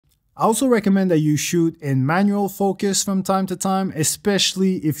I also recommend that you shoot in manual focus from time to time,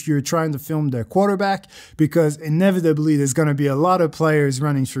 especially if you're trying to film the quarterback, because inevitably there's going to be a lot of players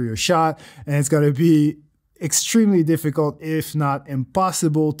running through your shot, and it's going to be extremely difficult, if not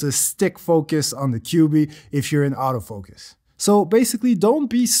impossible, to stick focus on the QB if you're in autofocus. So basically,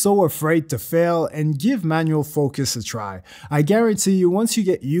 don't be so afraid to fail and give manual focus a try. I guarantee you, once you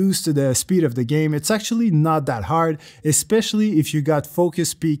get used to the speed of the game, it's actually not that hard, especially if you got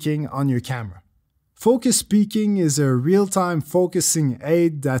focus peaking on your camera. Focus peaking is a real-time focusing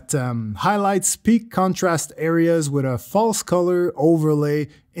aid that highlights peak contrast areas with a false color overlay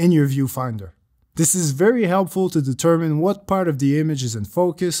in your viewfinder. This is very helpful to determine what part of the image is in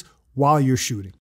focus while you're shooting.